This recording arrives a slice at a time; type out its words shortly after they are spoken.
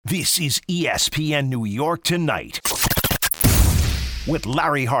This is ESPN New York Tonight with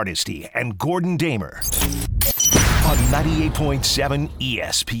Larry Hardesty and Gordon Damer on 98.7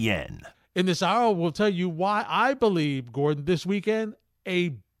 ESPN. In this hour, we'll tell you why I believe, Gordon, this weekend,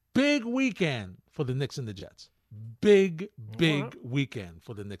 a big weekend for the Knicks and the Jets. Big weekend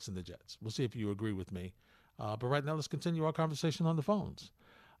for the Knicks and the Jets. We'll see if you agree with me. But right now, let's continue our conversation on the phones.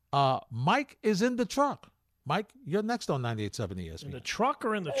 Mike is in the truck. Mike, you're next on 98.7 ESPN. In the truck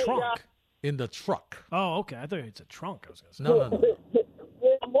or in the trunk? In the truck. Oh, okay. I thought it's a trunk. I was going to say. No.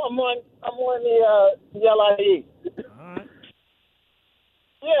 I'm on the LIE. All right.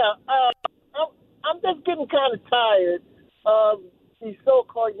 Yeah, I'm just getting kind of tired of these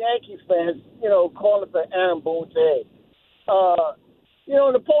so-called Yankees fans, calling for Aaron Boone's head.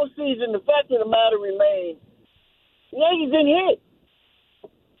 In the postseason, the fact of the matter remains, the Yankees didn't hit.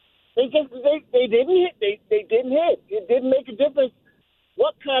 They didn't hit. They didn't hit. It didn't make a difference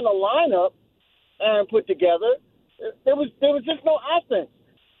what kind of lineup Aaron put together. There was just no offense.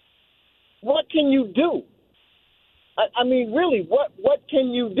 What can you do? I mean, really, what can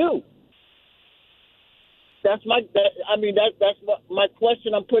you do? That's my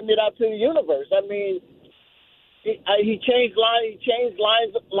question. I'm putting it out to the universe. I mean, he changed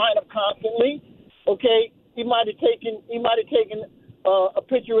lineup constantly. Okay, he might have taken a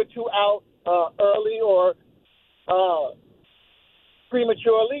pitcher or two out early or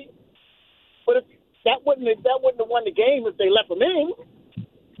prematurely, but if that wouldn't have won the game if they left him in.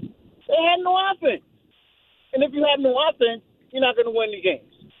 They had no offense, and if you have no offense, you're not going to win the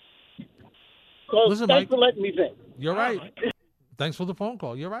games. So Listen, thanks Mike, for letting me vent. You're right. Thanks for the phone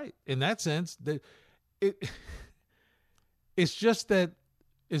call. You're right. In that sense, it's just that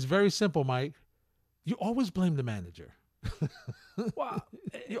it's very simple, Mike. You always blame the manager. Well,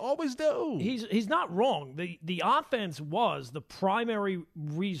 you always do. He's not wrong. The offense was the primary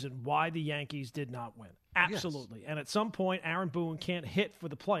reason why the Yankees did not win. Absolutely. Yes. And at some point, Aaron Boone can't hit for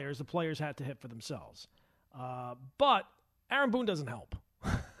the players. The players had to hit for themselves. But Aaron Boone doesn't help.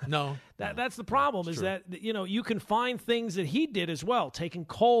 No. That's the problem is that, you can find things that he did as well, taking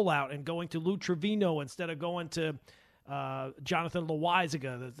Cole out and going to Lou Trevino instead of going to Jonathan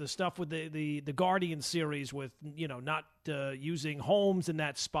Loaizaga, the stuff with the Guardian series with, not using Holmes in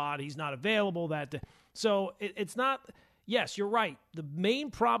that spot. He's not available. So it's not – yes, you're right. The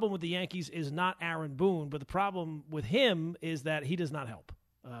main problem with the Yankees is not Aaron Boone, but the problem with him is that he does not help.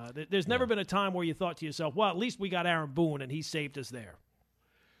 There's never been a time where you thought to yourself, well, at least we got Aaron Boone and he saved us there.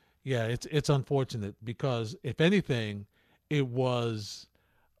 Yeah, it's unfortunate because, if anything, it was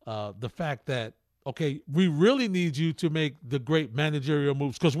the fact that, okay, we really need you to make the great managerial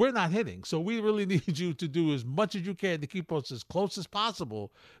moves because we're not hitting. So we really need you to do as much as you can to keep us as close as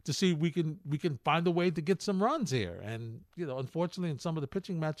possible to see we can find a way to get some runs here. And, unfortunately, in some of the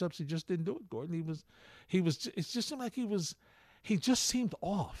pitching matchups, he just didn't do it, Gordon. It just seemed like he just seemed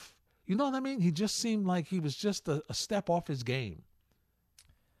off. You know what I mean? He just seemed like he was just a step off his game.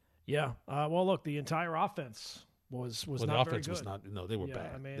 Yeah. Well, look, the entire offense was not very good. The offense was not. No, they were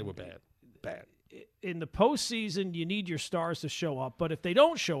bad. I mean, they were bad. Bad. In the postseason, you need your stars to show up, but if they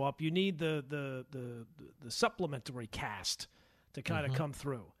don't show up, you need the supplementary cast to kind of come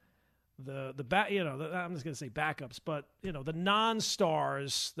through. I'm just going to say backups, but the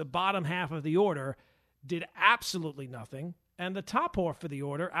non-stars, the bottom half of the order, did absolutely nothing, and the top half of the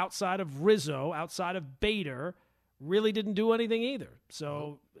order, outside of Rizzo, outside of Bader, really didn't do anything either.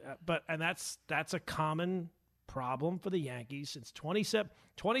 So, and that's a common problem for the Yankees since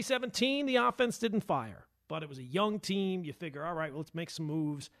 2017. The offense didn't fire, but it was a young team. You figure, all right, well, let's make some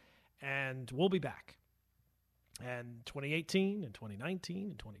moves, and we'll be back. And 2018 and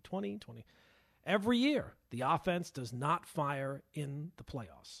 2019 and 2020, every year, the offense does not fire in the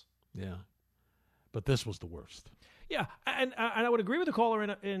playoffs. Yeah, but this was the worst. Yeah, and I would agree with the caller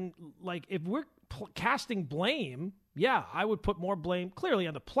in like, if we're casting blame, yeah, I would put more blame clearly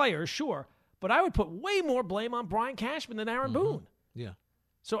on the players, sure, but I would put way more blame on Brian Cashman than Aaron Boone. Yeah.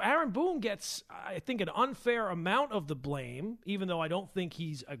 So Aaron Boone gets, I think, an unfair amount of the blame, even though I don't think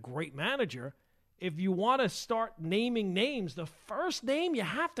he's a great manager. If you want to start naming names, the first name you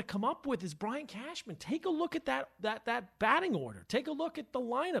have to come up with is Brian Cashman. Take a look at that batting order. Take a look at the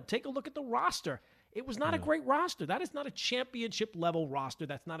lineup. Take a look at the roster. It was not a great roster. That is not a championship-level roster.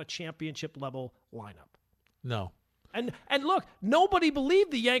 That's not a championship-level lineup. No. And look, nobody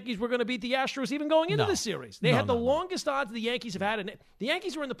believed the Yankees were going to beat the Astros even going into the series. They had the longest odds the Yankees have had. And the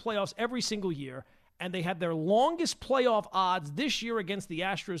Yankees were in the playoffs every single year, and they had their longest playoff odds this year against the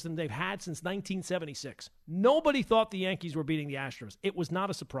Astros than they've had since 1976. Nobody thought the Yankees were beating the Astros. It was not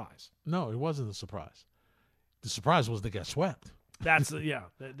a surprise. No, it wasn't a surprise. The surprise was they got swept. That's the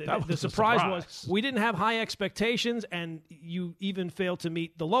was surprise was we didn't have high expectations, and you even failed to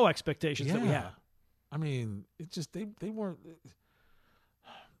meet the low expectations that we had. I mean, it just they weren't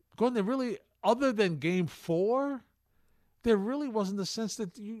going to really, other than Game 4, there really wasn't the sense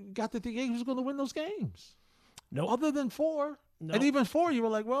that you got that the Yankees was going to win those games. No, other than 4. No. And even 4, you were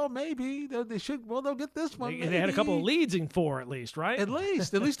like, well, maybe they should. Well, they'll get this one. They had a couple of leads in 4, at least, right? At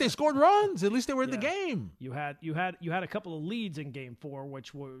least they scored runs. At least they were in the game. You had a couple of leads in Game 4,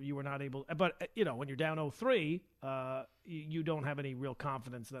 which you were not able. But when you're down 0-3, you don't have any real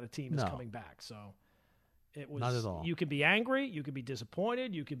confidence that a team is coming back. So it was not at all. You can be angry, you can be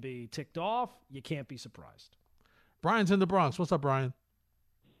disappointed, you can be ticked off. You can't be surprised. Brian's in the Bronx. What's up, Brian?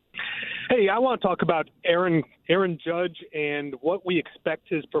 Hey, I want to talk about Aaron Judge and what we expect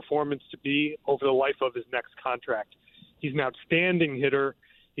his performance to be over the life of his next contract. He's an outstanding hitter.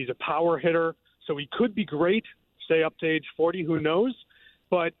 He's a power hitter, so he could be great, say up to age 40, who knows?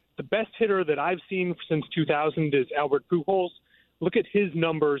 But the best hitter that I've seen since 2000 is Albert Pujols. Look at his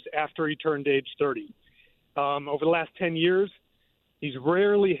numbers after he turned age 30. Over the last 10 years, he's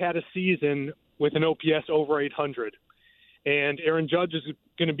rarely had a season with an OPS over 800. And Aaron Judge is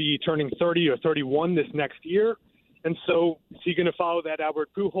going to be turning 30 or 31 this next year. And so is he going to follow that Albert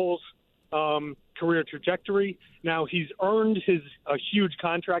Pujols career trajectory? Now, he's earned a huge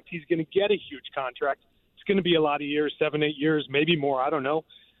contract. He's going to get a huge contract. It's going to be a lot of years, 7, 8 years, maybe more. I don't know.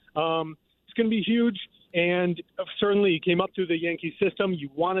 It's going to be huge. And certainly he came up through the Yankee system. You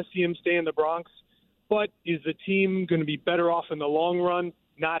want to see him stay in the Bronx. But is the team going to be better off in the long run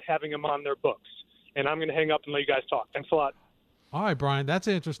not having him on their books? And I'm going to hang up and let you guys talk. Thanks a lot. All right, Brian. That's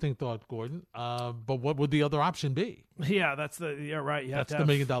an interesting thought, Gordon. But what would the other option be? Yeah, that's right. You have that's to the $1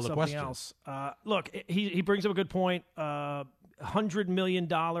 million something question. Else. Look, he brings up a good point. $100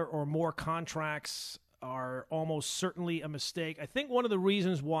 million or more contracts are almost certainly a mistake. I think one of the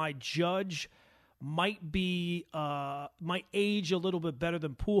reasons why Judge might age a little bit better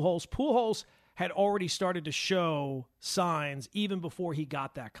than Pujols. Pujols had already started to show signs even before he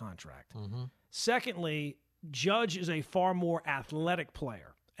got that contract. Mm-hmm. Secondly, Judge is a far more athletic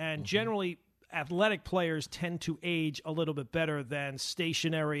player, and generally athletic players tend to age a little bit better than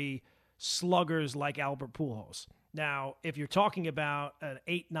stationary sluggers like Albert Pujols. Now, if you're talking about an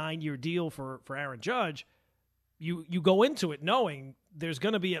 8-9 year deal for Aaron Judge, you go into it knowing there's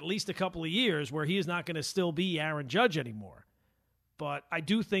going to be at least a couple of years where he is not going to still be Aaron Judge anymore. But I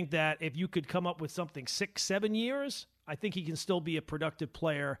do think that if you could come up with something 6-7 years, I think he can still be a productive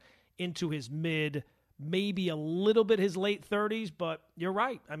player into his mid, maybe a little bit his late 30s. But you're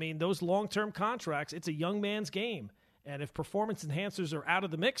right. I mean, those long-term contracts, it's a young man's game. And if performance enhancers are out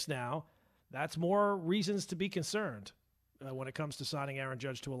of the mix now, that's more reasons to be concerned when it comes to signing Aaron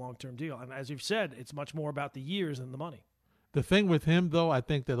Judge to a long-term deal. And as you've said, it's much more about the years than the money. The thing with him, though, I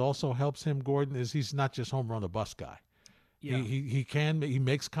think that also helps him, Gordon, is he's not just home run or bust guy. Yeah. He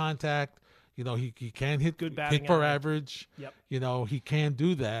makes contact. He can hit for average. Yep. He can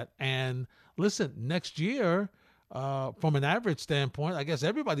do that. And listen, next year, from an average standpoint, I guess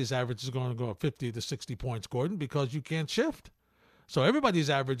everybody's average is going to go up 50 to 60 points, Gordon, because you can't shift. So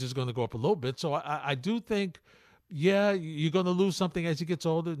everybody's average is going to go up a little bit. So I do think, yeah, you're going to lose something as he gets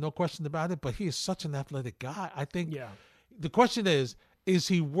older, no question about it. But he is such an athletic guy. I think the question is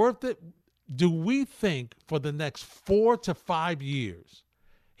he worth it? Do we think for the next 4 to 5 years,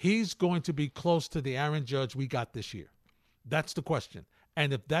 he's going to be close to the Aaron Judge we got this year? That's the question.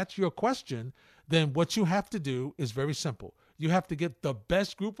 And if that's your question, then what you have to do is very simple. You have to get the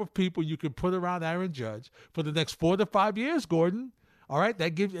best group of people you can put around Aaron Judge for the next 4 to 5 years, Gordon. All right,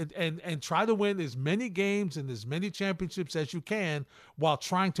 that gives and try to win as many games and as many championships as you can, while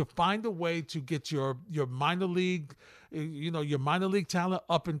trying to find a way to get your minor league, your minor league talent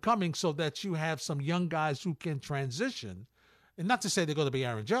up and coming, so that you have some young guys who can transition. And not to say they're going to be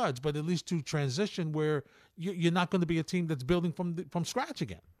Aaron Judge, but at least to transition where you're not going to be a team that's building from scratch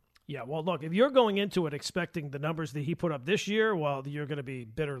again. Yeah, well, look, if you're going into it expecting the numbers that he put up this year, well, you're going to be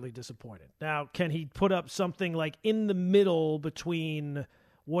bitterly disappointed. Now, can he put up something like in the middle between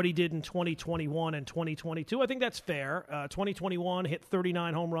what he did in 2021 and 2022? I think that's fair. 2021 hit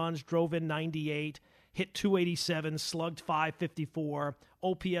 39 home runs, drove in 98, hit 287, slugged 554,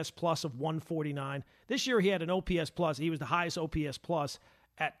 OPS plus of 149. This year he had an OPS plus. He was the highest OPS plus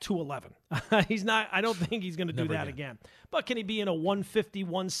at 211. He's not. I don't think he's going to do that again. But can he be in a 150,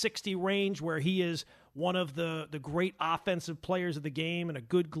 160 range where he is one of the great offensive players of the game and a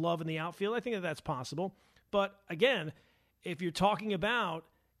good glove in the outfield? I think that's possible. But again, if you're talking about,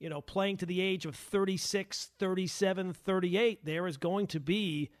 playing to the age of 36, 37, 38, there is going to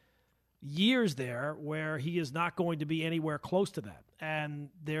be years there where he is not going to be anywhere close to that. And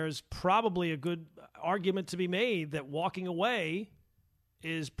there's probably a good argument to be made that walking away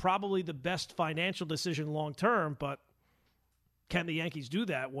is probably the best financial decision long term, but can the Yankees do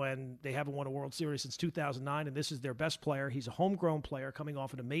that when they haven't won a World Series since 2009 and this is their best player? He's a homegrown player coming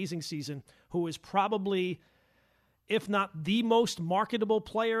off an amazing season who is probably, if not the most marketable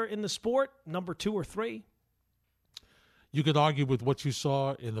player in the sport, number 2 or 3. You could argue with what you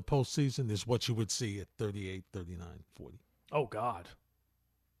saw in the postseason is what you would see at 38, 39, 40. Oh, God.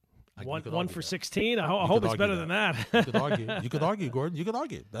 One for that. 16? I hope it's better than that. You could argue. You could argue, Gordon. You could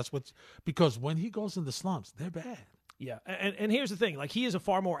argue. That's what, because when he goes into slumps, they're bad. Yeah, and here's the thing. Like, he is a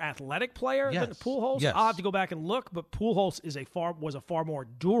far more athletic player than Pujols. Yes. I'll have to go back and look, but Pujols was a far more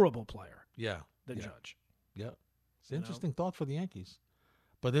durable player than Judge. Yeah. It's an interesting thought for the Yankees.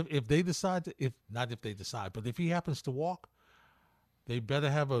 But if they decide to, but if he happens to walk, they better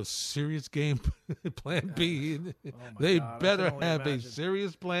have a serious game plan B. They better have a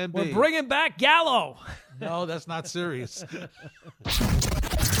serious plan B. We're bringing back Gallo. No, that's not serious.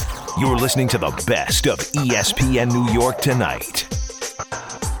 You're listening to the best of ESPN New York Tonight.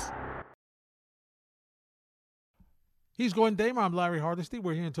 He's Gordon Damer. I'm Larry Hardesty.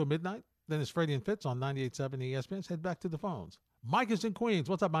 We're here until midnight. Then it's Freddie and Fitz on 98.7 ESPN. Let's head back to the phones. Mike is in Queens.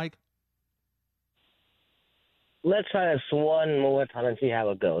 What's up, Mike? Let's try this one more time and see how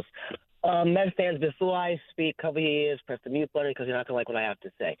it goes. Mets fans, before I speak, cover your ears, press the mute button because you're not going to like what I have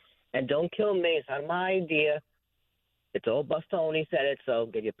to say. And don't kill me. It's not my idea. It's all Bustoni said it, so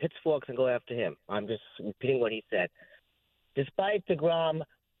get your pitchforks and go after him. I'm just repeating what he said. Despite DeGrom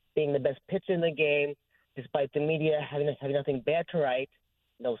being the best pitcher in the game, despite the media having nothing bad to write,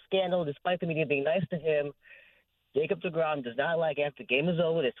 no scandal, despite the media being nice to him, Jacob DeGrom does not like after the game is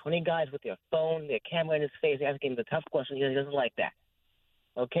over, there's 20 guys with their phone, their camera in his face, asking him the tough question. He doesn't like that.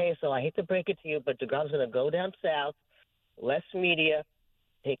 Okay, so I hate to break it to you, but DeGrom's going to go down south, less media,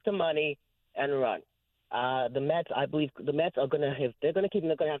 take the money, and run. The Mets, I believe the Mets are going to, if they're going to keep him,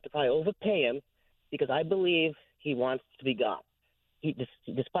 they're going to have to probably overpay him because I believe he wants to be gone.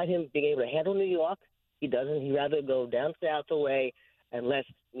 Despite him being able to handle New York, he doesn't. He'd rather go down south away and less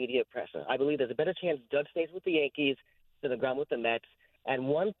media pressure. I believe there's a better chance Judge stays with the Yankees than DeGrom with the Mets. And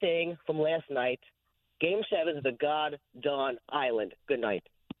one thing from last night, Game 7 is the God-darn island. Good night.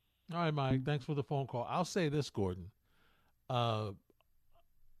 All right, Mike. Thanks for the phone call. I'll say this, Gordon.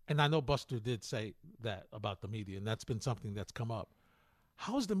 And I know Buster did say that about the media, and that's been something that's come up.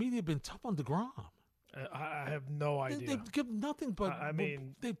 How has the media been tough on DeGrom? I have no idea. They give nothing but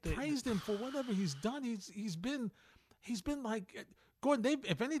they praised him for whatever he's done. He's been like Gordon.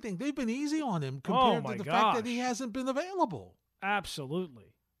 If anything, they've been easy on him compared to the fact that he hasn't been available.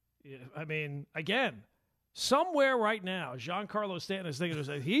 Absolutely. Yeah, I mean, again, somewhere right now, Giancarlo Stanton is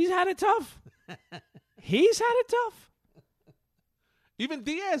thinking, he's had it tough. He's had it tough. Even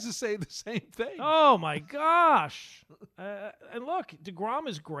Diaz is saying the same thing. Oh, my gosh. And look, DeGrom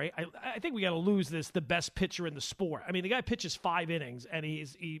is great. I think we got to lose the best pitcher in the sport. I mean, the guy pitches 5 innings, and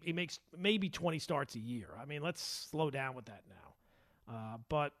he makes maybe 20 starts a year. I mean, let's slow down with that now.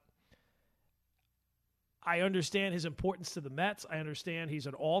 But I understand his importance to the Mets. I understand he's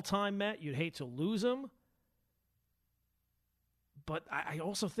an all-time Met. You'd hate to lose him. But I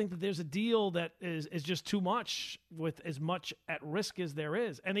also think that there's a deal that is just too much with as much at risk as there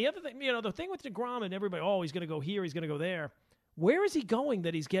is. And the other thing, the thing with DeGrom and everybody, he's going to go here, he's going to go there. Where is he going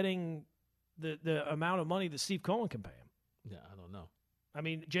that he's getting the amount of money that Steve Cohen can pay him? Yeah, I don't know. I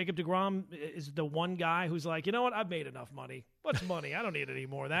mean, Jacob DeGrom is the one guy who's like, you know what? I've made enough money. What's money? I don't need any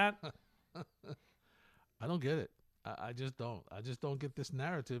more of that. I don't get it. I just don't. I just don't get this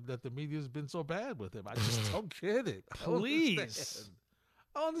narrative that the media's been so bad with him. I just don't get it. Please.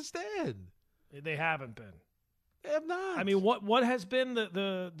 I don't understand. They haven't been. They have not. I mean, what has been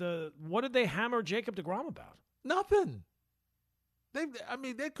the what did they hammer Jacob DeGrom about? Nothing.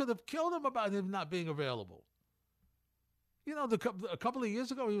 They could have killed him about him not being available. A couple of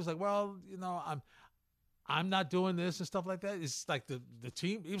years ago, he was like, well, I'm not doing this and stuff like that. It's like the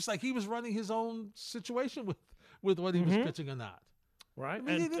team. It was like he was running his own situation with what he was pitching or not. Right.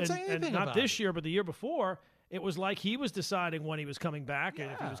 He didn't say anything and not about this year, but the year before, it was like he was deciding when he was coming back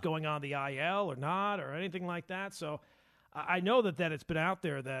and if he was going on the IL or not or anything like that. So I know that it's been out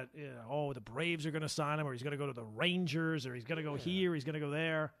there that, the Braves are going to sign him or he's going to go to the Rangers or he's going to go here, he's going to go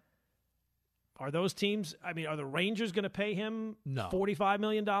there. Are those teams, are the Rangers going to pay him $45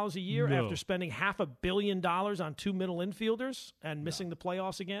 million a year after spending $500 million on 2 middle infielders and missing the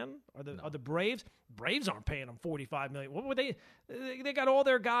playoffs again? Are the Braves? Braves aren't paying him $45 million. What would they got all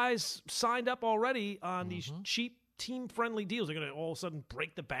their guys signed up already on these cheap team-friendly deals. They're going to all of a sudden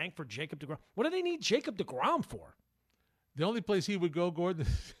break the bank for Jacob deGrom. What do they need Jacob deGrom for? The only place he would go, Gordon,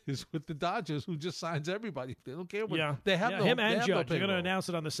 is with the Dodgers, who just signs everybody. They don't care what they have. Him and Judge. They're going to announce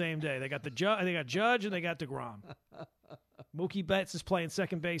it on the same day. They got they got Judge and they got DeGrom. Mookie Betts is playing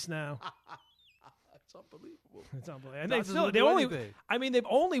second base now. It's unbelievable. It's unbelievable. And they've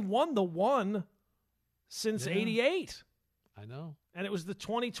only won the one since '88. I know. And it was the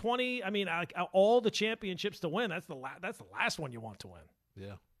 2020. All the championships to win. That's the last one you want to win.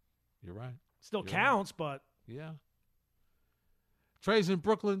 Yeah, you're right. Still counts, but yeah. Trey's in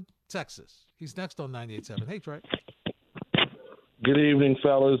Brooklyn, Texas. He's next on 98.7. Hey, Trey. Good evening,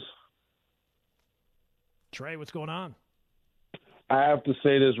 fellas. Trey, what's going on? I have to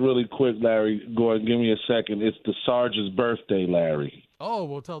say this really quick, Larry. Go ahead, give me a second. It's the Sarge's birthday, Larry. Oh,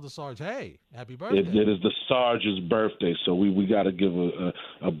 we'll tell the Sarge, hey, happy birthday. It is the Sarge's birthday, so we got to give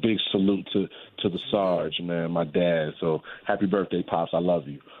a big salute to the Sarge, man, my dad. So happy birthday, Pops. I love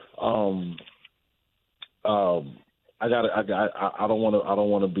you. I don't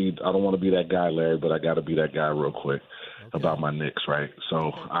want to be that guy, Larry, but I got to be that guy real quick about my Knicks, right?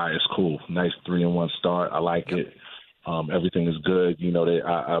 So, it's cool. Nice 3-1 start. I like it. Everything is good. You know,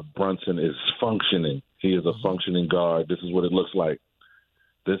 Brunson is functioning. He is a functioning guard. This is what it looks like.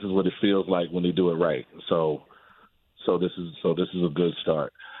 This is what it feels like when they do it right. So this is a good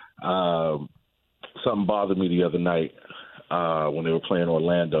start. Something bothered me the other night when they were playing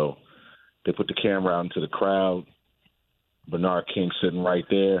Orlando. They put the camera out into the crowd. Bernard King sitting right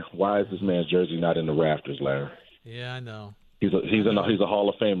there. Why is this man's jersey not in the rafters, Larry? Yeah, I know. He's a Hall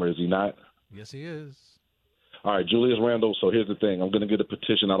of Famer, is he not? Yes, he is. All right, Julius Randle. So here's the thing. I'm going to get a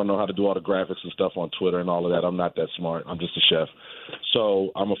petition. I don't know how to do all the graphics and stuff on Twitter and all of that. I'm not that smart. I'm just a chef.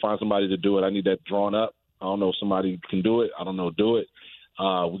 So I'm going to find somebody to do it. I need that drawn up. I don't know if somebody can do it. I don't know. Do it.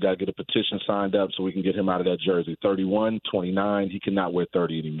 We got to get a petition signed up so we can get him out of that jersey. 31, 29, he cannot wear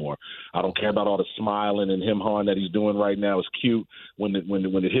 30 anymore. I don't care about all the smiling and him-hawing that he's doing right now. It's cute when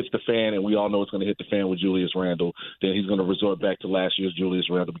it hits the fan, and we all know it's going to hit the fan with Julius Randle. Then he's going to resort back to last year's Julius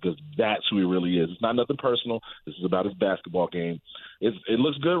Randle because that's who he really is. It's not nothing personal. This is about his basketball game. It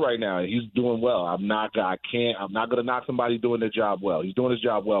looks good right now, and he's doing well. I'm not going to knock somebody doing their job well. He's doing his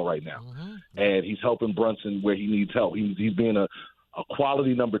job well right now, and he's helping Brunson where he needs help. He's being a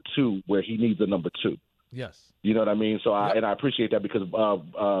quality number two where he needs a number two. Yes. You know what I mean? So I appreciate that because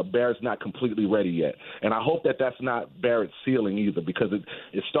Barrett's not completely ready yet. And I hope that that's not Barrett's ceiling either because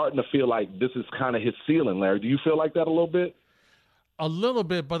it's starting to feel like this is kind of his ceiling, Larry. Do you feel like that a little bit? A little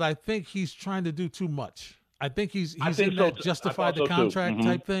bit, but I think he's trying to do too much. I think he's in so that justify the contract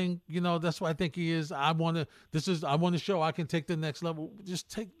type thing. You know, that's what I think he is. I want to show I can take the next level.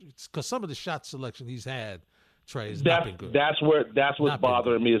 Because some of the shot selection he's had, Trey, has not been good. That's what's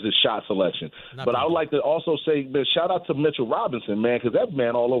bothering me is his shot selection. But I would like to also say, man, shout out to Mitchell Robinson, man, because that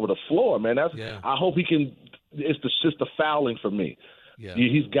man all over the floor, man. I hope he can. It's just the fouling for me. Yeah.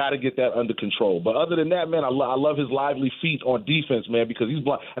 He's got to get that under control. But other than that, man, I love his lively feet on defense, man, because he's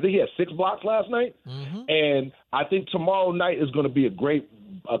blocked. I think he had 6 blocks last night, and I think tomorrow night is going to be a great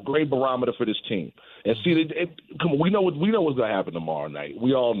barometer for this team. And see, come on, we know what's going to happen tomorrow night.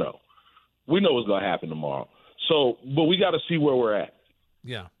 We all know. We know what's going to happen tomorrow. So, but we got to see where we're at.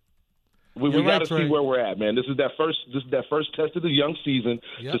 Yeah. We got to see where we're at, man. This is that first test of the young season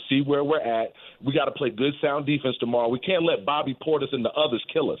to see where we're at. We got to play good, sound defense tomorrow. We can't let Bobby Portis and the others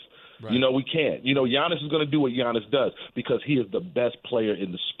kill us. Right. You know, we can't. You know, Giannis is going to do what Giannis does because he is the best player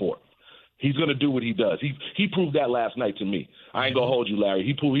in the sport. He's going to do what he does. He proved that last night to me. I ain't going to hold you, Larry.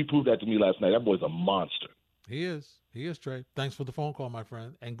 He proved that to me last night. That boy's a monster. He is, Trey. Thanks for the phone call, my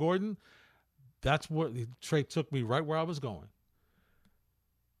friend. And Gordon, that's what Trey took me right where I was going.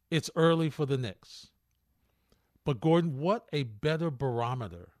 It's early for the Knicks. But, Gordon, what a better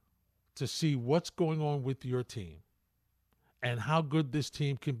barometer to see what's going on with your team and how good this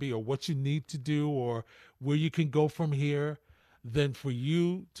team can be or what you need to do or where you can go from here than for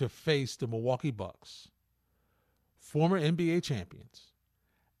you to face the Milwaukee Bucks, former NBA champions,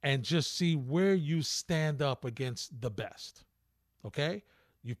 and just see where you stand up against the best, okay?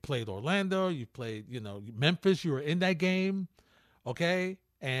 You've played Orlando, you've played, Memphis, you were in that game, okay?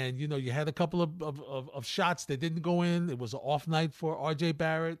 And, you had a couple of shots that didn't go in. It was an off night for R.J.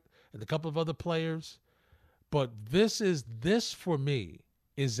 Barrett and a couple of other players. But this for me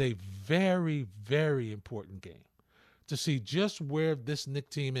is a very, very important game to see just where this Knicks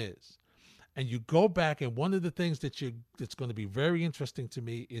team is. And you go back, and one of the things that's going to be very interesting to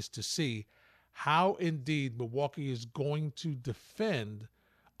me is to see how indeed Milwaukee is going to defend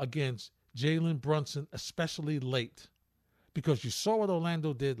against Jalen Brunson, especially late. because you saw what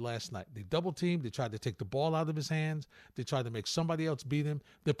Orlando did last night. They double-teamed. They tried to take the ball out of his hands. They tried to make somebody else beat him.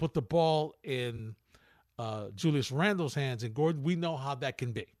 They put the ball in Julius Randle's hands, and Gordon, we know how that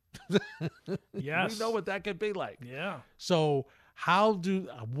can be. Yes. We know what that can be like. Yeah. So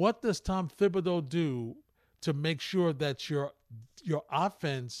what does Tom Thibodeau do to make sure that your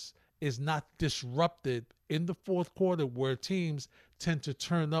offense is not disrupted in the fourth quarter, where teams tend to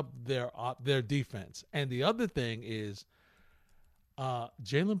turn up their defense? And the other thing is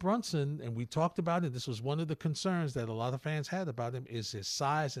Jalen Brunson, and we talked about it, this was one of the concerns that a lot of fans had about him, is his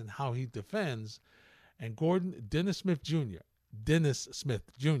size and how he defends. And Gordon, Dennis Smith Jr.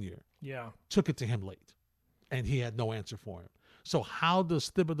 Yeah. took it to him late, and he had no answer for him. So how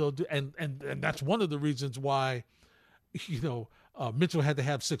does Thibodeau do? And that's one of the reasons why, Mitchell had to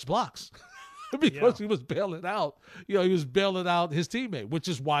have 6 blocks because he was bailing out. He was bailing out his teammate, which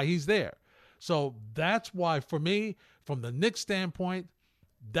is why he's there. So that's why, for me, from the Knicks standpoint,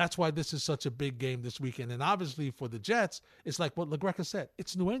 that's why this is such a big game this weekend. And obviously for the Jets, it's like what LaGreca said.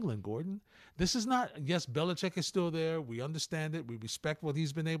 It's New England, Gordon. This is not, yes, Belichick is still there. We understand it. We respect what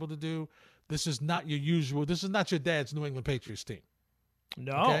he's been able to do. This is not your dad's New England Patriots team.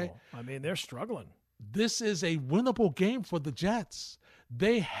 No. Okay? I mean, they're struggling. This is a winnable game for the Jets.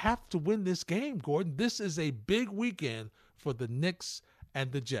 They have to win this game, Gordon. This is a big weekend for the Knicks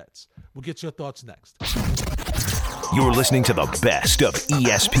and the Jets. We'll get your thoughts next. You're listening to the best of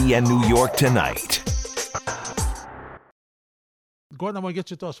ESPN New York tonight. Gordon, I want to get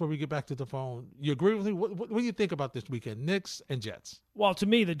your thoughts before we get back to the phone. You agree with me? What do you think about this weekend, Knicks and Jets? Well, to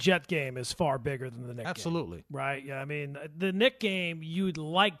me, the Jet game is far bigger than the Knicks game. Absolutely. Right? Yeah, I mean, the Knicks game, you'd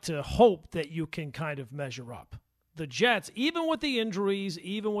like to hope that you can kind of measure up. The Jets, even with the injuries,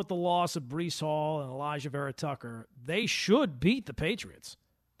 even with the loss of Breece Hall and Elijah Vera Tucker, they should beat the Patriots.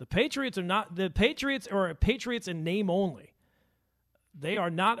 The Patriots are Patriots in name only. They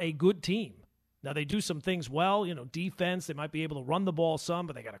are not a good team. Now, they do some things well, defense. They might be able to run the ball some,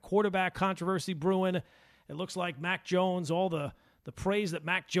 but they got a quarterback controversy brewing. It looks like Mac Jones, all the praise that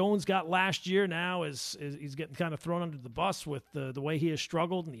Mac Jones got last year now is he's getting kind of thrown under the bus with the way he has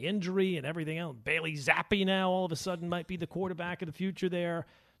struggled and the injury and everything else. Bailey Zappi now all of a sudden might be the quarterback of the future there.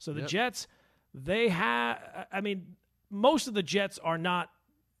 So the Jets, most of the Jets are not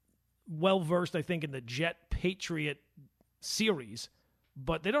well-versed, I think, in the Jet-Patriot series,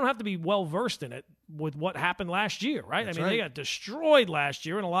 but they don't have to be well-versed in it with what happened last year, right? That's I mean, right. They got destroyed last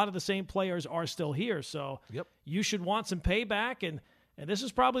year, and a lot of the same players are still here. So you should want some payback, and this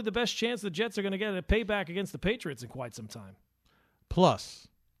is probably the best chance the Jets are going to get a payback against the Patriots in quite some time. Plus,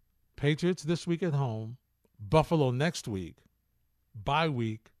 Patriots this week at home, Buffalo next week, bye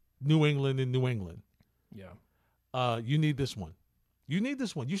week, New England in New England. Yeah. You need this one.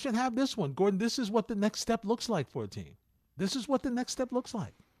 You should have this one. Gordon, this is what the next step looks like for a team. This is what the next step looks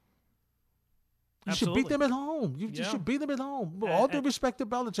like. You should beat them at home. You should beat them at home. With all due respect to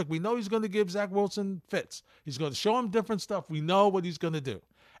Belichick, we know he's going to give Zach Wilson fits. He's going to show him different stuff. We know what he's going to do.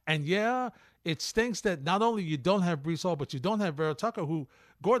 And, it stinks that not only you don't have Breece Hall, but you don't have Vera Tucker, who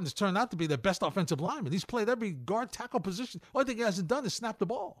Gordon's turned out to be their best offensive lineman. He's played every guard tackle position. Only thing he hasn't done is snap the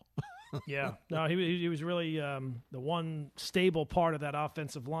ball. Yeah. No, he was really the one stable part of that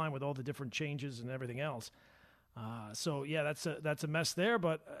offensive line with all the different changes and everything else. That's a mess there.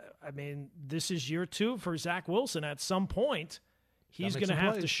 But, this is year 2 for Zach Wilson. At some point, he's going to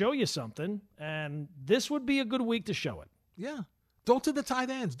have to show you something, and this would be a good week to show it. Yeah. Go to the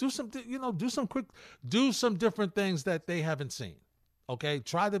tight ends. Do some different things that they haven't seen. Okay?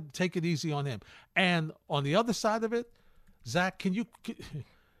 Try to take it easy on him. And on the other side of it, Zach, can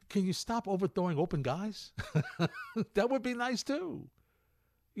you stop overthrowing open guys? That would be nice too.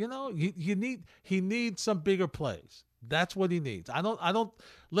 He needs some bigger plays. That's what he needs. I don't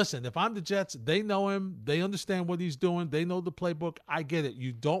listen, if I'm the Jets, they know him, they understand what he's doing, they know the playbook. I get it.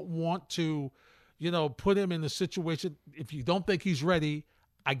 You don't want to, put him in a situation if you don't think he's ready.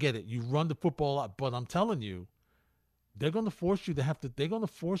 I get it. You run the football out, but I'm telling you, they're going to force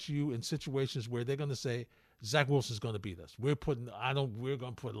you in situations where they're going to say, Zach Wilson's going to beat us. We're going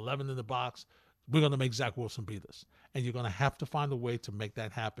to put 11 in the box. We're going to make Zach Wilson beat us. And you're going to have to find a way to make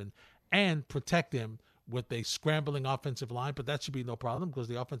that happen and protect him with a scrambling offensive line. But that should be no problem because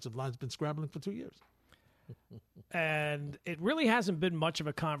the offensive line's been scrambling for 2 years. And it really hasn't been much of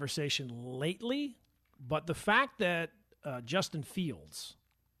a conversation lately. But the fact that Justin Fields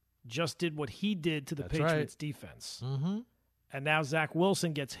just did what he did to the Patriots defense. Mm-hmm. And now Zach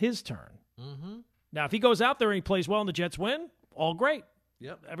Wilson gets his turn. Mm-hmm. Now, if he goes out there and he plays well and the Jets win, all great.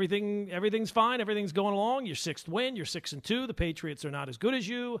 Yep. Everything's fine. Everything's going along. Your 6th win. You're 6-2. The Patriots are not as good as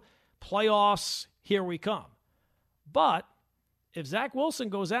you. Playoffs, here we come. But if Zach Wilson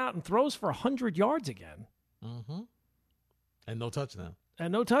goes out and throws for 100 yards again, and no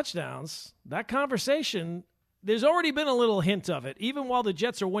touchdowns, that conversation, there's already been a little hint of it, even while the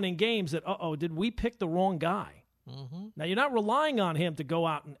Jets are winning games, that, did we pick the wrong guy? Now, you're not relying on him to go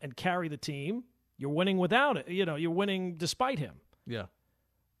out and carry the team. You're winning without it. You're winning despite him. Yeah.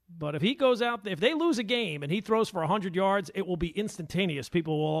 But if he goes out, if they lose a game and he throws for 100 yards, it will be instantaneous.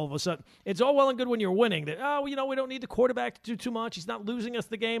 People will all of a sudden, it's all well and good when you're winning that, we don't need the quarterback to do too much. He's not losing us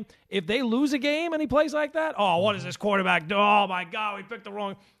the game. If they lose a game and he plays like that, what is this quarterback do? Oh, my God, we picked the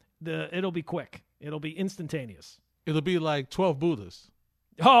wrong. It'll be quick. It'll be instantaneous. It'll be like 12 Buddhas.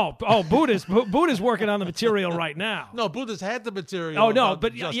 Buddha's working on the material right now. No, Buddha's had the material. Oh, no,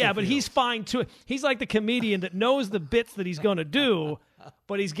 but he's fine too. He's like the comedian that knows the bits that he's going to do,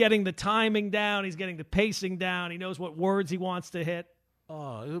 but he's getting the timing down. He's getting the pacing down. He knows what words he wants to hit.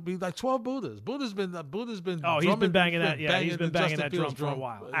 Oh, it'll be like 12 Buddhas. Buddha's been. Oh, he's been banging that. Yeah, he's been banging that drum for a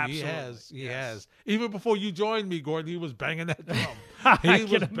while. Absolutely, he has. Even before you joined me, Gordon, he was banging that drum. He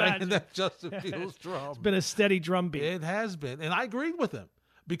was banging that Justin Fields drum. It's been a steady drum beat. It has been, and I agreed with him.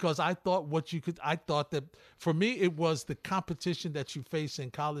 Because I thought that for me, it was the competition that you face in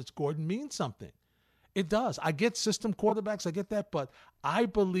college, Gordon, means something. It does. I get system quarterbacks. I get that. But I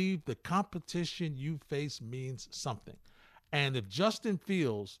believe the competition you face means something. And if Justin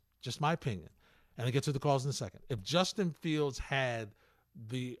Fields, just my opinion, and I'll get to the calls in a second, if Justin Fields had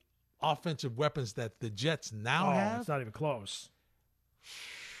the offensive weapons that the Jets now have. It's not even close.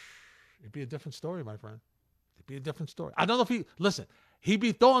 It'd be a different story, my friend. It'd be a different story. I don't know if he'd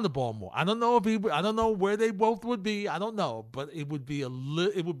be throwing the ball more. I don't know where they both would be. I don't know, but it would be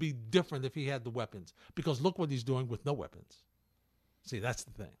different if he had the weapons. Because look what he's doing with no weapons. See, that's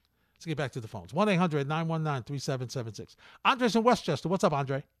the thing. Let's get back to the phones. 1-800-919-3776. Andre's in Westchester. What's up,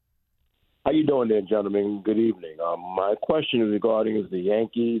 Andre? How you doing there, gentlemen? Good evening. My question is regarding the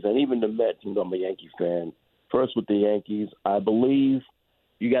Yankees and even the Mets. I'm a Yankee fan. First with the Yankees, I believe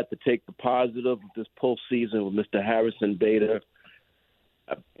you got to take the positive of this postseason with Mr. Harrison Bader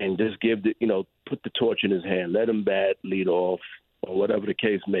and just put the torch in his hand. Let him bat, lead off, or whatever the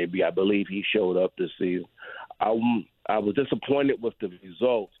case may be. I believe he showed up this season. I was disappointed with the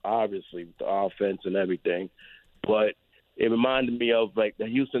results, obviously, with the offense and everything. But it reminded me of, like, the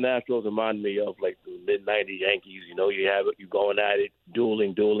Houston Astros reminded me of, like, the mid-'90s Yankees. You have it, you're going at it,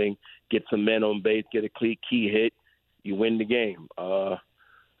 dueling, get some men on base, get a key hit, you win the game.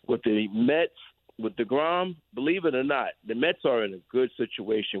 With the Mets, with DeGrom, believe it or not, the Mets are in a good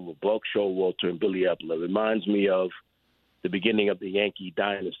situation with Buck Showalter and Billy Epler. It reminds me of the beginning of the Yankee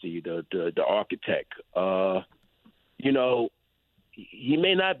dynasty, the architect. He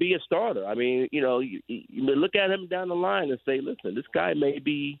may not be a starter. I mean, you may look at him down the line and say, listen, this guy may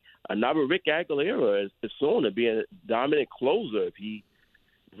be another Rick Aguilera as soon to be a dominant closer if he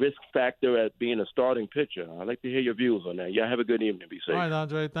risk factor at being a starting pitcher. I'd like to hear your views on that. Y'all have a good evening. Be safe. All right,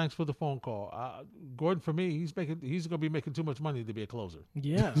 Andre, thanks for the phone call. Gordon, for me, he's going to be making too much money to be a closer.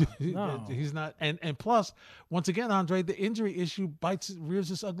 Yeah. No. He's not. And plus, once again, Andre, the injury issue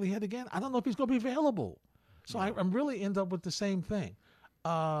rears its ugly head again. I don't know if he's going to be available. So I'm really end up with the same thing.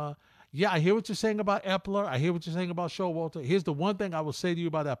 I hear what you're saying about Epler. I hear what you're saying about Showalter. Here's the one thing I will say to you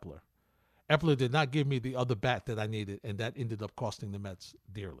about Epler. Epler did not give me the other bat that I needed, and that ended up costing the Mets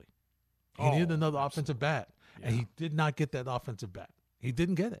dearly. He needed another offensive bat, and he did not get that offensive bat. He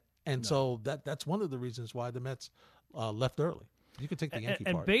didn't get it. And so that's one of the reasons why the Mets left early. You could take the Yankee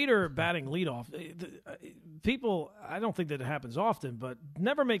part. And Bader batting leadoff. People, I don't think that it happens often, but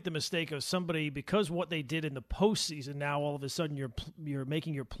never make the mistake of somebody, because what they did in the postseason, now all of a sudden you're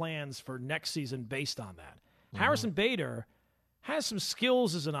making your plans for next season based on that. Mm-hmm. Harrison Bader has some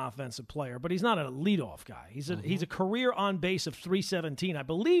skills as an offensive player, but he's not a leadoff guy. He's a career on base of 317. I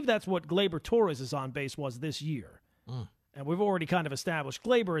believe that's what Gleyber Torres' on base was this year. And we've already kind of established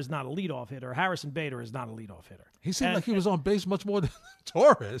Gleyber is not a leadoff hitter. Harrison Bader is not a leadoff hitter. He seemed like he was on base much more than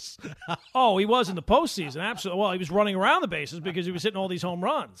Torres. He was in the postseason, absolutely. Well, he was running around the bases because he was hitting all these home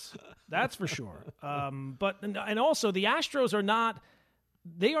runs. That's for sure. But also the Astros are not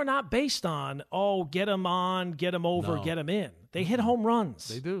based on, get him on, get him over, get him in. They hit home runs.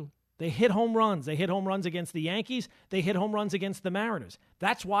 They do. They hit home runs. They hit home runs against the Yankees. They hit home runs against the Mariners.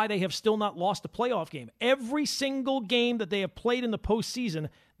 That's why they have still not lost a playoff game. Every single game that they have played in the postseason,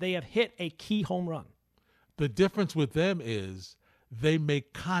 they have hit a key home run. The difference with them is they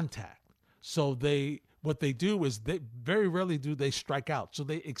make contact. So what they do is they very rarely do they strike out. So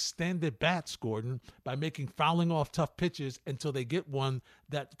they extend their bats, Gordon, by fouling off tough pitches until they get one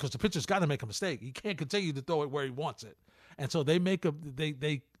because the pitcher's got to make a mistake. He can't continue to throw it where he wants it. And so they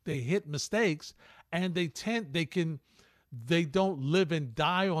hit mistakes, and they can they don't live and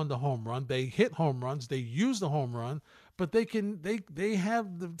die on the home run. They hit home runs. They use the home run, but they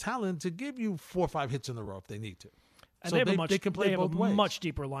have the talent to give you 4 or 5 hits in a row if they need to. And so they can play both ways. Much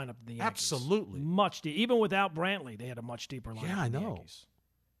deeper lineup than the Yankees. Absolutely. Much deeper. Even without Brantley, they had a much deeper lineup than the Yankees.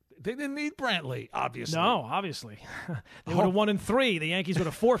 They didn't need Brantley, obviously. No, obviously. They would have won in 3. The Yankees would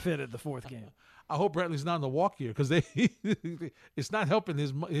have forfeited the 4th game. I hope Brantley's not in the walk here because it's not helping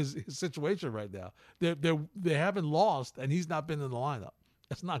his situation right now. They haven't lost, and he's not been in the lineup.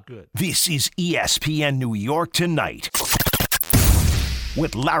 That's not good. This is ESPN New York Tonight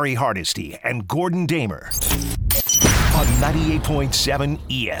with Larry Hardesty and Gordon Damer on 98.7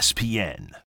 ESPN.